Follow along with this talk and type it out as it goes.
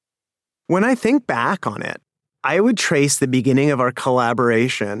When I think back on it, I would trace the beginning of our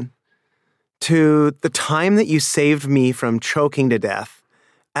collaboration to the time that you saved me from choking to death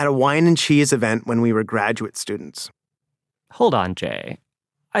at a wine and cheese event when we were graduate students. Hold on, Jay.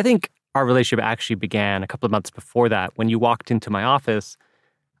 I think our relationship actually began a couple of months before that when you walked into my office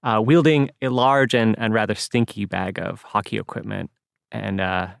wielding a large and rather stinky bag of hockey equipment and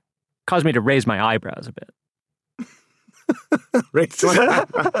caused me to raise my eyebrows a bit.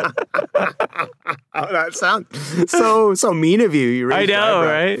 Oh, that sounds so mean of you. You raised I know,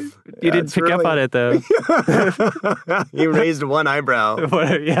 eyebrow. right? You didn't pick up on it, though. You raised one eyebrow,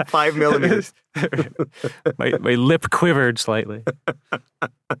 5 millimeters. my lip quivered slightly.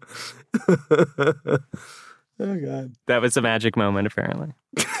 Oh, God. That was a magic moment, apparently.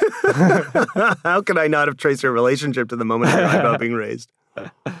 How could I not have traced your relationship to the moment of your eyebrow being raised?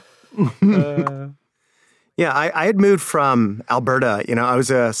 Yeah, I had moved from Alberta. I was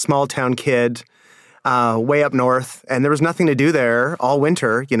a small town kid way up north, and there was nothing to do there all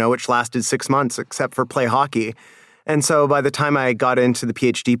winter, which lasted 6 months except for play hockey. And so by the time I got into the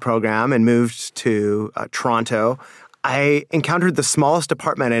PhD program and moved to Toronto, I encountered the smallest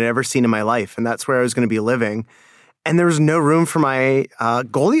apartment I'd ever seen in my life, and that's where I was going to be living. And there was no room for my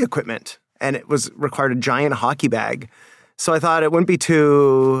goalie equipment, and it required a giant hockey bag. So I thought it wouldn't be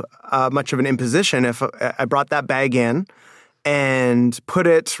too much of an imposition if I brought that bag in and put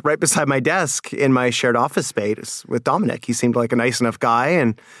it right beside my desk in my shared office space with Dominic. He seemed like a nice enough guy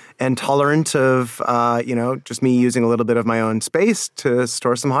and tolerant of, just me using a little bit of my own space to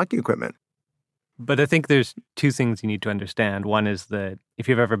store some hockey equipment. But I think there's two things you need to understand. One is that if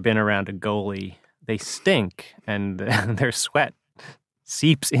you've ever been around a goalie, they stink and their sweat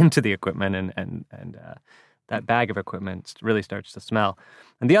seeps into the equipment and that bag of equipment really starts to smell.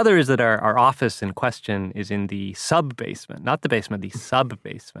 And the other is that our office in question is in the sub-basement, not the basement, the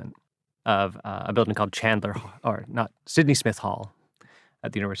sub-basement of a building called Sydney Smith Hall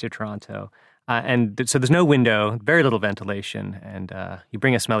at the University of Toronto. So there's no window, very little ventilation, and you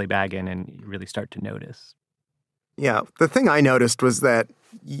bring a smelly bag in and you really start to notice. Yeah, the thing I noticed was that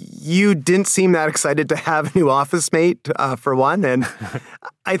you didn't seem that excited to have a new office mate, for one. And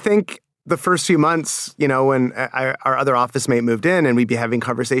I think the first few months, when our other office mate moved in and we'd be having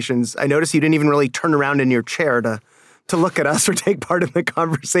conversations, I noticed you didn't even really turn around in your chair to look at us or take part in the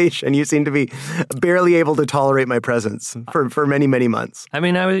conversation. You seemed to be barely able to tolerate my presence for many, many months. I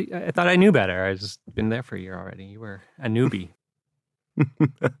mean, I thought I knew better. I just been there for a year already. You were a newbie.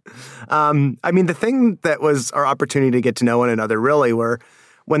 The thing that was our opportunity to get to know one another really were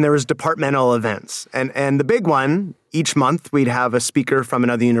when there was departmental events. And the big one, each month we'd have a speaker from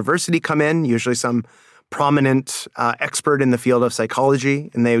another university come in, usually some prominent expert in the field of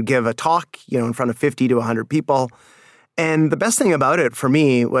psychology, and they would give a talk, in front of 50 to 100 people. And the best thing about it for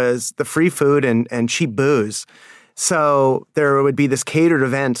me was the free food and cheap booze. So there would be this catered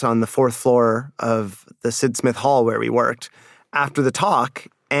event on the 4th floor of the Sid Smith Hall where we worked after the talk.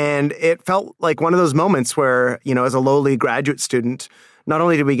 And it felt like one of those moments where, as a lowly graduate student, not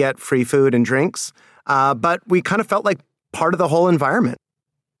only did we get free food and drinks, but we kind of felt like part of the whole environment.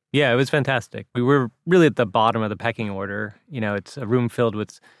 Yeah, it was fantastic. We were really at the bottom of the pecking order. It's a room filled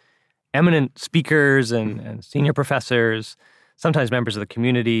with eminent speakers and senior professors, sometimes members of the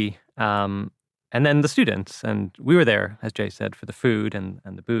community, and then the students. And we were there, as Jay said, for the food and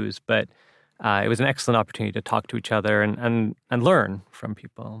the booze. But it was an excellent opportunity to talk to each other and learn from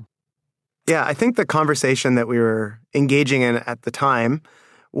people. Yeah, I think the conversation that we were engaging in at the time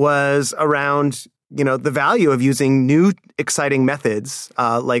was around, the value of using new, exciting methods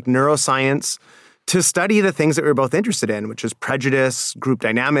like neuroscience to study the things that we were both interested in, which is prejudice, group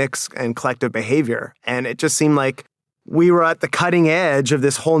dynamics, and collective behavior. And it just seemed like we were at the cutting edge of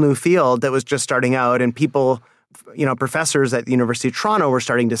this whole new field that was just starting out, and people, professors at the University of Toronto were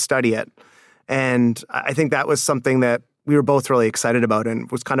starting to study it. And I think that was something that we were both really excited about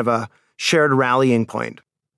and was kind of a shared rallying point.